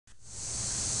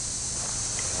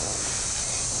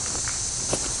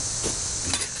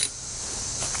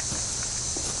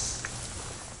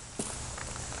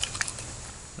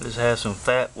Just have some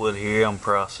fat wood here I'm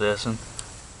processing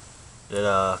that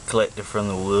I collected from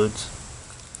the woods.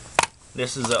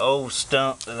 This is an old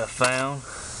stump that I found.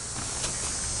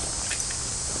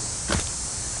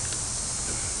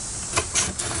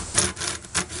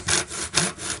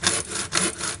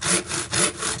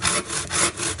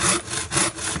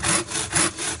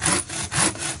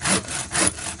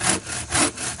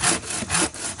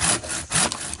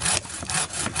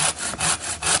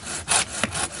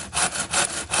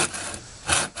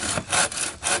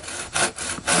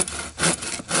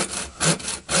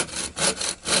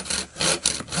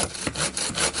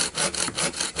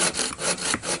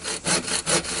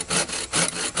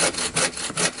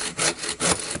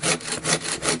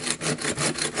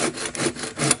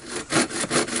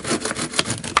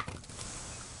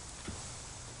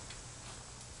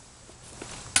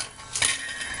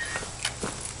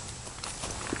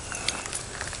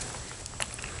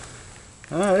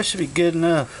 Alright, that should be good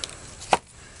enough.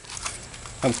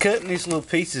 I'm cutting these little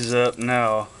pieces up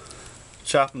now.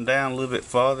 Chop them down a little bit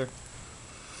farther,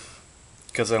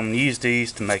 because I'm going to use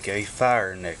these to make a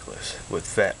fire necklace with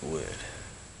fat wood.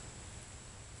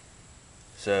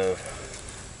 So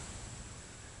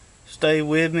stay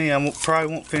with me. I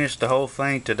probably won't finish the whole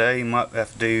thing today. Might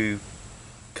have to do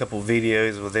a couple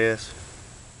videos with this,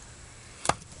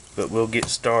 but we'll get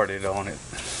started on it.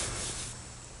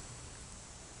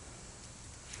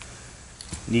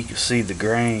 You can see the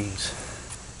grains.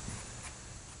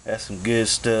 That's some good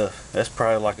stuff. That's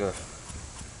probably like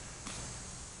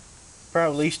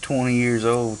probably at least 20 years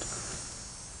old.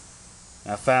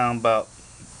 I found about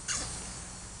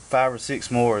 5 or 6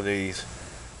 more of these.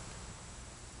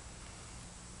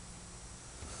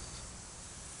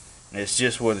 And it's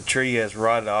just where the tree has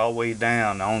rotted all the way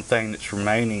down. The only thing that's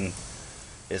remaining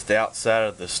is the outside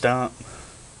of the stump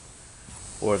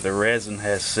where the resin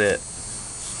has set.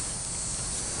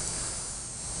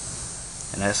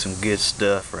 And that's some good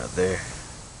stuff right there.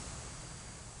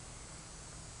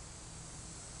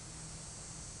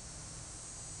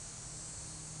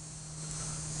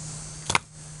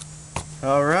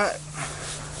 Alright,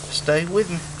 stay with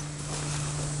me.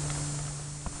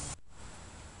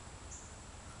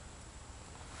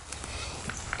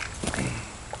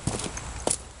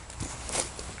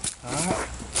 Alright.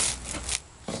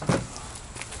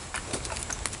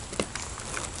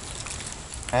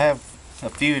 I have a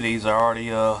few of these are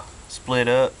already split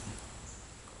up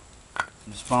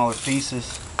into smaller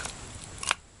pieces,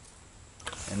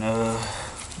 and I'm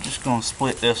just gonna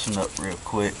split this one up real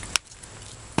quick.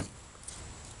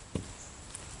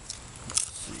 Let's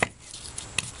see.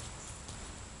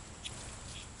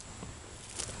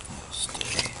 That'll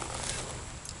stay.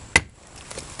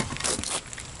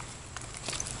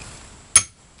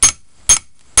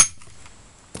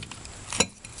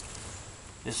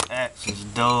 This axe is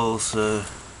dull, so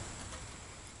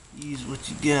use what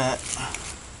you got.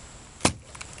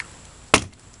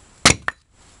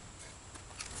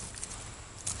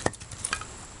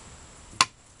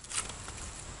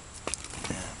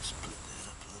 Yeah, split that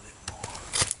up a little bit more.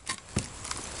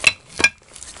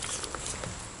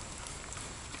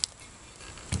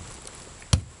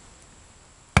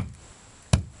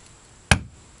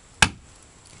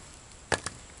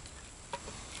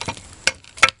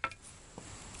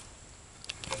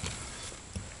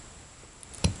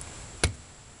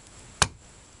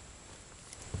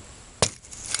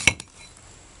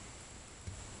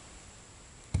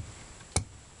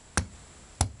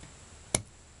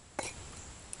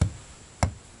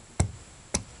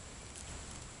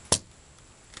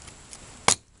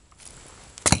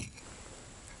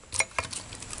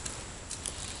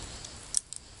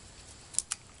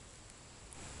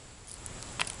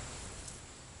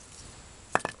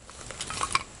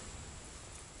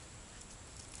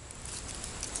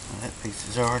 That piece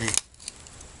is already,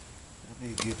 that'll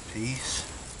be a good piece.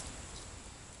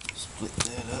 Split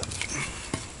that up.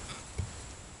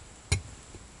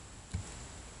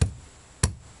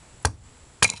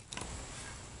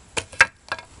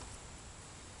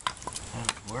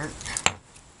 That'll work.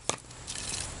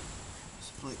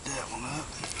 Split that one up.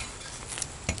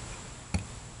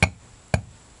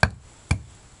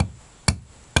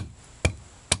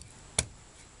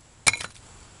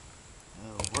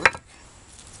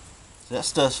 That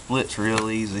stuff splits real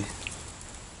easy.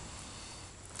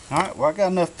 Alright, well I got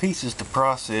enough pieces to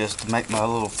process to make my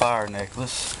little fire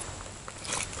necklace.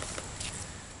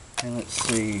 And let's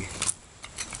see.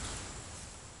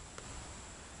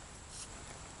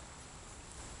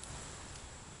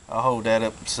 I'll hold that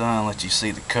up in the sun and let you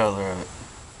see the color of it.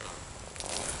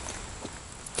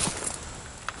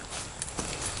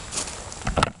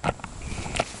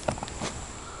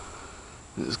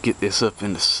 It's get this up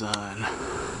in the sun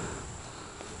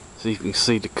so you can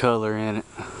see the color in it.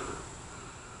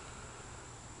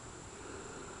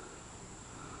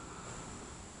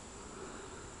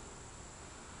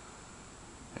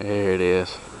 There it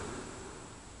is.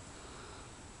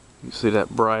 You see that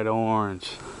bright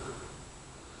orange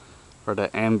or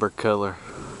that amber color.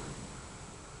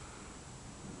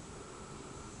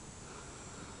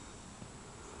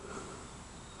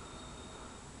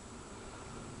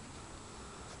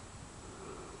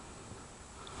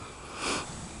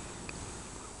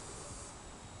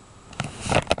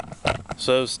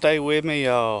 So stay with me,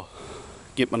 I'll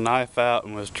get my knife out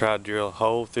and we'll try to drill a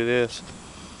hole through this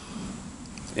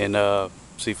and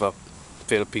see if I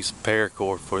fit a piece of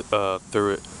paracord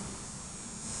through it.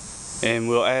 And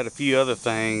we'll add a few other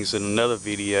things in another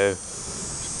video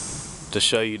to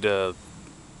show you the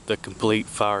complete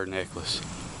fire necklace.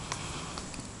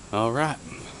 Alright.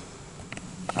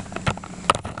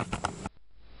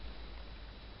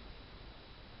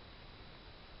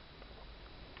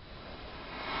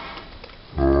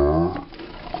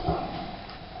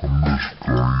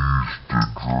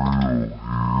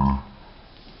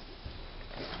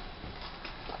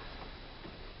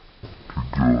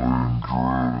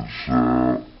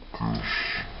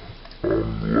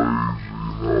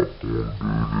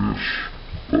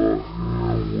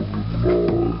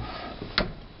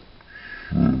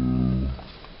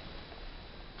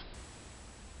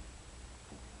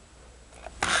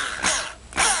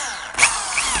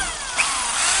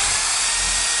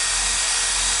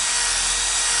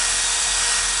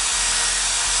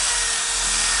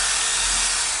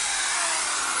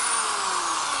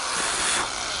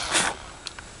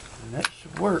 That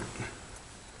should work.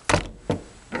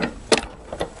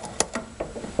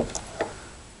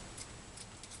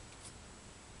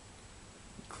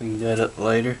 Clean that up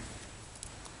later.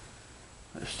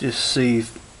 Let's just see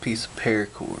if a piece of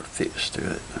paracord fits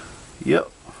through it. Yep.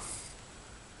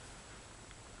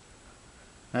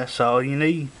 That's all you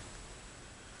need.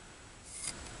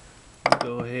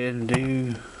 Go ahead and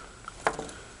do,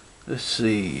 let's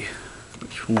see,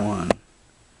 which one?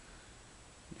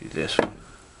 Do this one.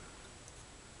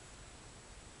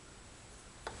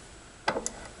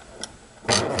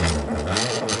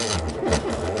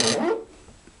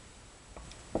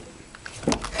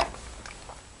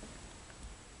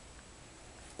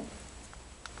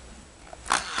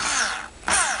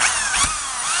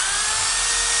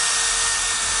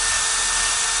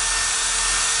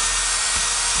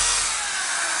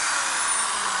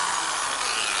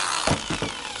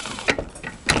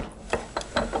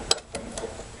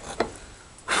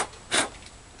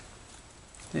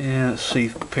 And let's see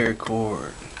if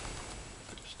paracord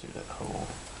fits through that hole.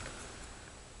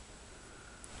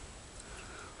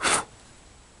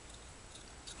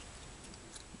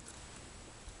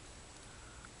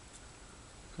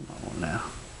 Come on now.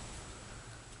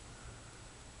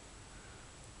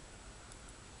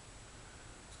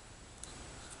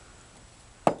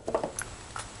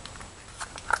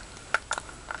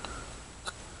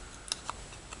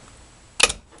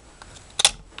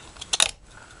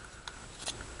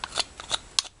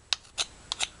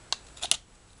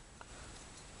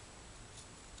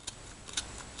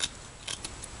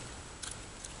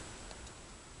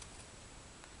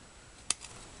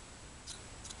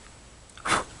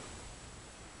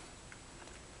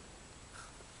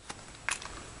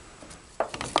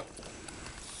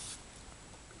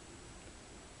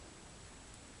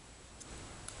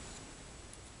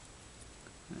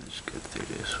 Let's go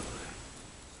through this way.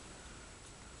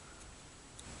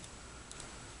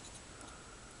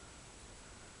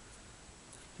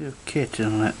 Still catching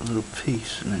on that little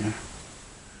piece in there.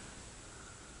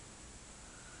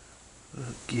 We'll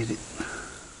get it.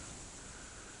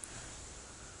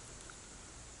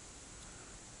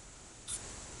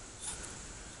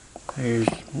 There's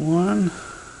one.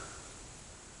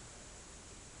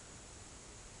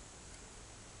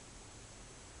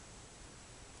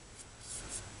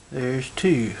 There's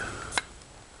two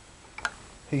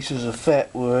pieces of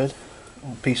fat wood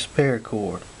on a piece of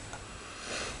paracord.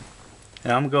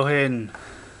 Now I'm gonna go ahead and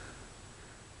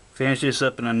finish this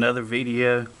up in another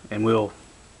video, and we'll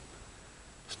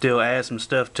still add some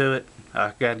stuff to it.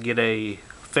 I gotta get a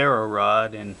Ferro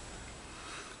Rod, and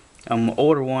I'm gonna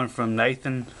order one from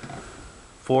Nathan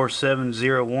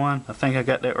 4701. I think I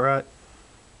got that right.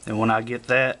 And when I get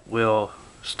that, we'll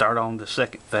start on the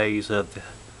second phase of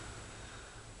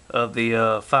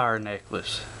the fire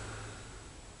necklace.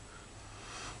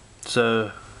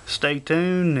 So stay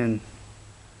tuned, and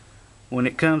when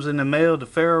it comes in the mail, the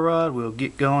Ferro Rod, we'll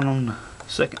get going on the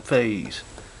second phase.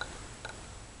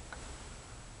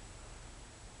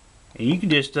 And you can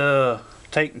just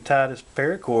take and tie this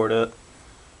paracord up,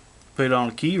 put it on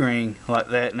a key ring like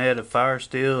that, and add a fire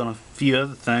steel and a few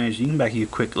other things. You can make you a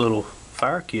quick little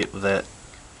fire kit with that.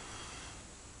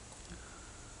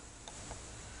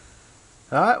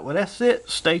 Alright, well that's it.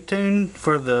 Stay tuned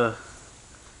for the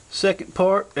second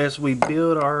part as we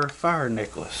build our fire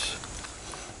necklace.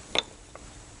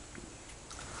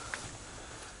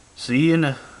 See you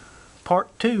in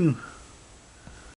part 2.